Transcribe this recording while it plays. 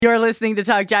You're listening to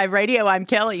Talk Jive Radio. I'm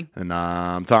Kelly. And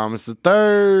I'm Thomas the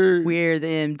Third. We're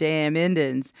them damn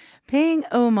Indians, paying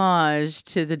homage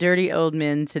to the dirty old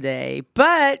men today.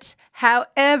 But,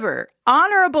 however,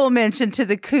 honorable mention to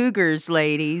the Cougars,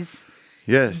 ladies.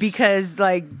 Yes. Because,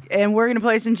 and we're going to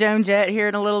play some Joan Jett here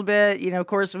in a little bit. You know, of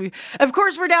course, we're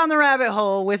down the rabbit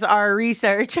hole with our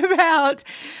research about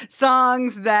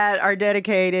songs that are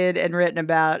dedicated and written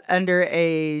about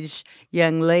underage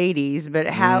young ladies. But,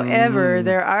 however,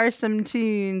 there are some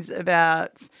tunes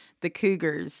about the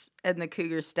Cougars and the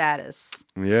Cougar status.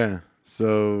 Yeah.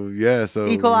 So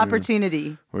equal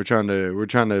opportunity. We're trying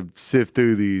to sift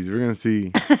through these. We're gonna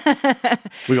see.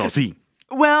 We're gonna see.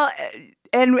 Well.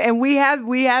 And we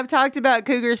have talked about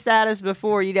Cougar status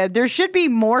before. You know, there should be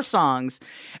more songs.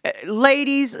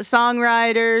 Ladies,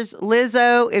 songwriters,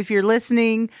 Lizzo, if you're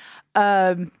listening,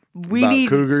 we need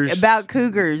Cougars. About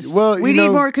Cougars. Well, we need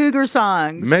more Cougar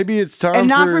songs. Maybe it's time, and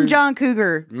not from John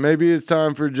Cougar. Maybe it's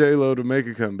time for J-Lo to make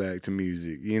a comeback to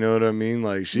music. You know what I mean?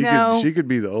 Like she could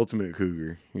be the ultimate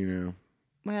Cougar. You know.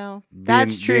 Well,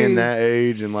 that's true. Being that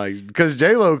age and because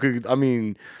J-Lo could. I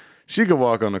mean, she could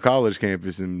walk on a college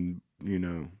campus and. You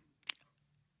know,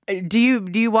 do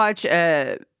you watch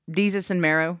Desus and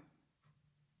Mero?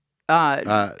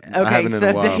 Okay,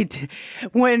 so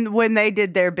when they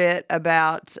did their bit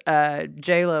about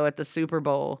J-Lo at the Super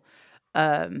Bowl,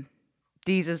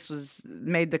 Desus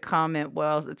made the comment,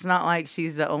 "Well, it's not like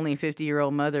she's the only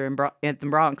 50-year-old mother at the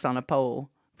Bronx on a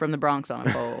pole." From the Bronx on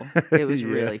a pole. It was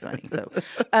really funny. So,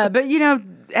 but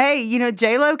hey,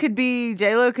 J-Lo could be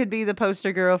the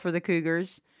poster girl for the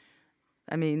Cougars.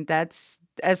 I mean, that's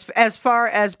as far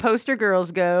as poster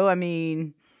girls go. I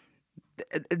mean,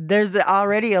 there's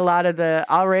already a lot of the.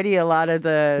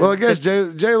 Well, I guess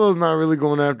J-Lo's not really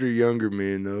going after younger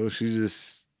men though. She's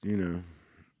just, I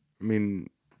mean,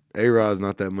 A-Rod's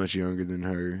not that much younger than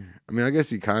her. I mean, I guess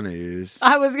he kind of is.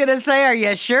 I was gonna say, are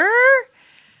you sure?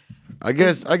 I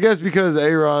guess because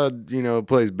A-Rod,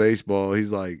 plays baseball.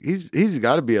 He's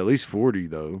got to be at least 40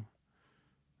 though.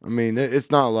 I mean,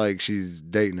 it's not like she's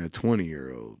dating a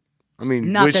 20-year-old. I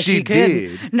mean, not which that she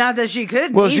did. Not that she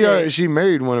could. Well, she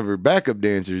married one of her backup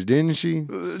dancers, didn't she?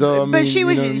 So I mean, but she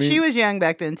was young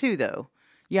back then too, though.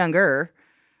 Younger.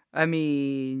 I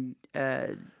mean,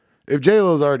 if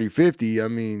J-Lo's already 50, I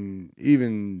mean,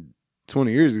 even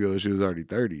 20 years ago she was already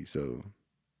 30. So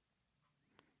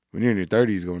when you're in your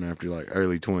 30s, going after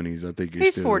early 20s, I think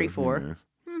he's 44.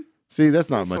 See,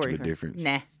 that's not much of a difference.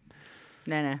 Nah.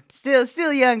 No.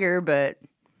 Still younger, but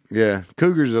yeah,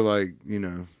 Cougars are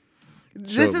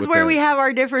This is where we have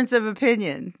our difference of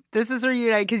opinion. This is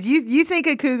where because you think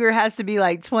a Cougar has to be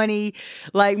 20,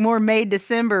 more May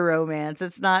December romance.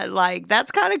 It's not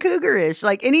that's kind of Cougarish.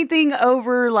 Anything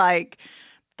over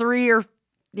 3 to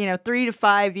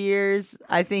 5 years,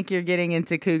 I think you're getting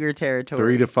into Cougar territory.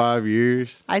 3 to 5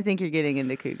 years? I think you're getting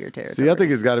into Cougar territory. See, I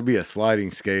think it's got to be a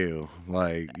sliding scale.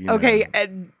 Okay,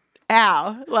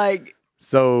 how?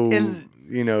 So,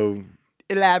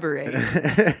 elaborate.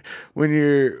 when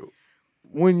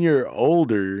you're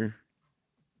older,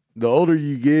 the older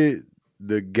you get,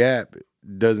 the gap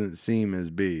doesn't seem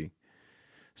as big.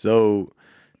 So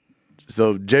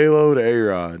J-Lo to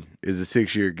A-Rod is a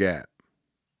 6-year gap.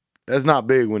 That's not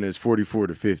big when it's 44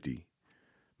 to 50.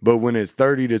 But when it's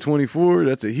 30 to 24,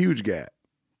 that's a huge gap.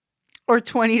 Or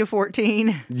 20 to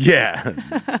 14. Yeah.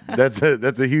 That's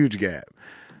a huge gap.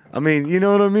 I mean, you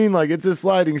know what I mean? It's a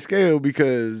sliding scale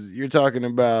because you're talking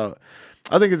about,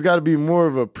 I think it's got to be more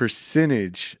of a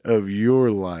percentage of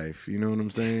your life. You know what I'm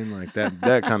saying?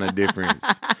 That kind of difference.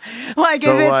 If it's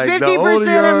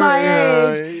 50% of my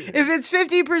age, if it's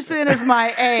 50% of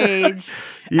my age.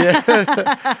 Yeah.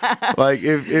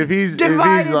 if he's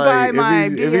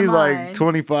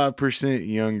 25%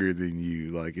 younger than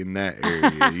you, in that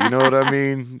area, you know what I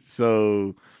mean?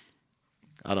 So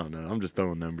I don't know. I'm just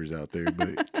throwing numbers out there,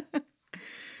 but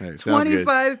hey,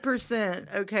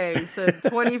 25%. Okay, so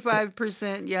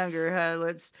 25% younger. Huh?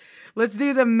 Let's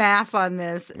do the math on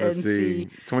this and see.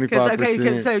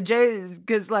 25%.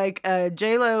 Because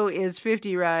J-Lo is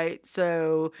 50, right?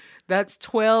 So that's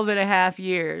 12 and a half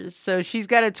years. So she's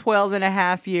got a 12 and a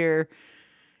half year.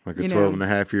 A 12 and a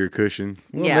half year cushion.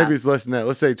 Well, yeah. Maybe it's less than that.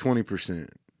 Let's say 20%,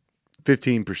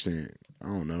 15%. I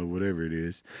don't know, whatever it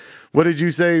is. What did you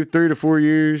say? 3 to 4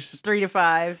 years? 3 to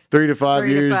 5. 3 to 5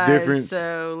 years difference.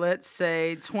 So let's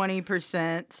say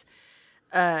 20%.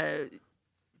 Let's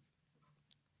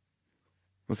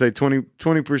say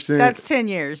 20%. That's 10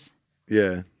 years.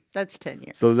 Yeah. That's 10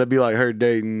 years. So that'd be like her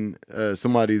dating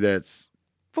somebody that's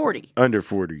 40. Under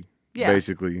 40,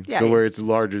 basically. Yeah, so where it's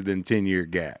larger than 10-year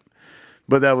gap.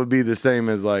 But that would be the same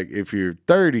as if you're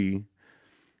 30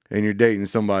 and you're dating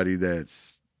somebody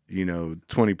that's,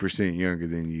 20% younger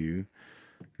than you,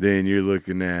 then you're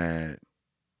looking at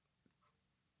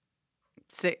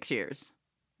 6 years.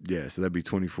 Yeah, so that'd be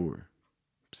 24.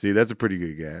 See, that's a pretty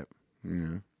good gap.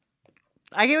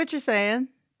 I get what you're saying.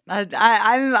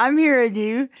 I'm hearing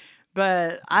you,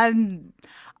 but I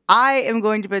am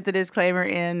going to put the disclaimer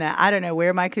in that I don't know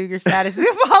where my cougar status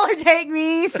will fall or take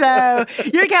me, so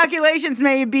your calculations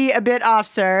may be a bit off,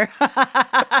 sir.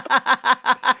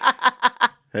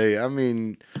 Hey, I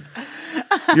mean,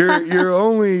 you're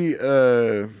only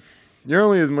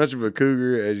as much of a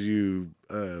cougar as you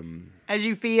as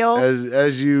you feel,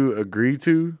 as you agree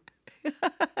to.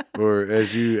 Or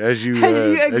as you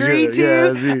agree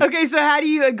to. Okay, so how do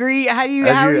you agree? How are you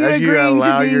agreeing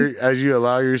to be? As you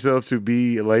allow yourself to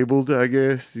be labeled, I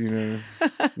guess.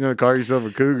 Call yourself a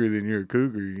cougar, then you're a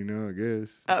cougar. I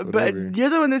guess. But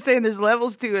you're the one that's saying there's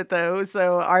levels to it, though.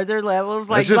 So are there levels?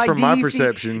 That's just from my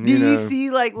perception. Do you see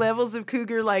like levels of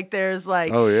cougar? Like there's like,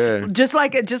 oh yeah, just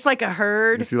like a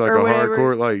herd. You see like a whatever.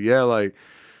 Hardcore,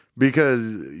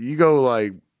 because you go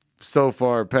like so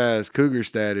far past cougar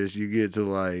status, you get to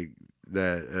like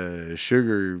that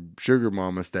sugar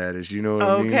mama status. You know what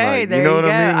I mean? Okay, there you know what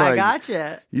I mean? I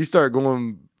gotcha. You start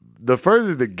going the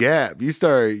further the gap. You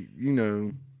start,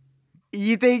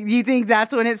 You think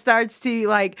that's when it starts to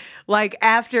like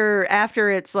after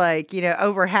it's like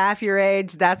over half your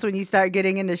age, that's when you start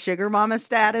getting into sugar mama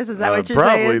status? Is that what you're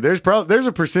saying? There's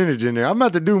a percentage in there. I'm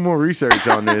about to do more research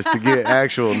on this to get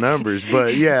actual numbers,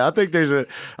 but yeah, I think there's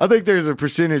a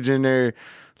percentage in there,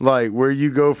 like where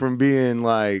you go from being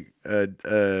like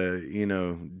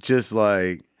just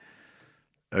like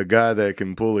a guy that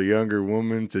can pull a younger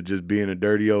woman to just being a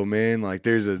dirty old man. Like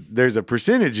there's a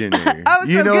percentage in there. Oh,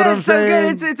 you know what I'm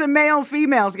saying? So good. It's a male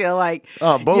female scale. Like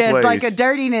both ways. Like a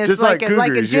dirtiness, just like cougars,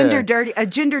 like a gender dirtiness.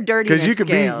 Because you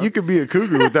could be a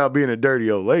cougar without being a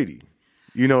dirty old lady.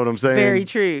 You know what I'm saying? Very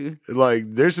true. Like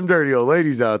there's some dirty old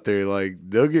ladies out there. Like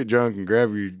they'll get drunk and grab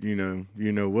you.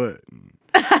 You know what?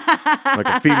 Like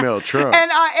a female truck,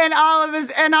 and all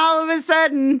of a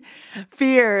sudden,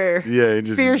 fear. Yeah,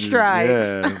 fear strikes.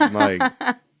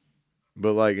 Yeah,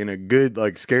 but like in a good,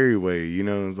 like scary way.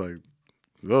 It's like,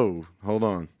 whoa, hold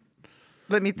on.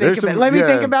 Let me think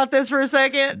about this for a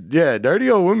second. Yeah, dirty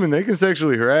old women, they can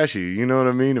sexually harass you. You know what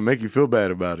I mean, and make you feel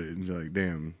bad about it. It's like,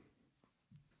 damn.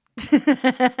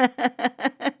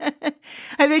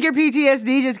 I think your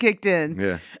PTSD just kicked in.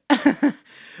 Yeah.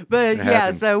 But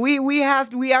yeah, so we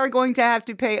are going to have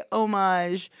to pay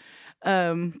homage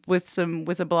with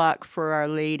a block for our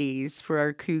ladies, for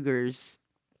our cougars,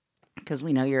 because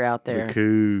we know you're out there. The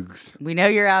cougs. We know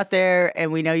you're out there,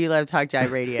 and we know you love Talk Jive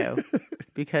Radio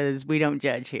because we don't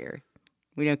judge here.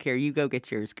 We don't care. You go get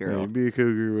yours, girl. Yeah, be a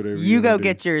cougar, whatever. You go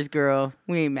get yours, girl.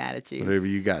 We ain't mad at you. Whatever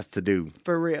you got to do.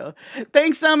 For real.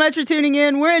 Thanks so much for tuning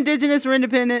in. We're Indigenous. We're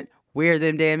independent. We're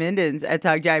them damn Indians at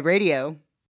Talk Jive Radio.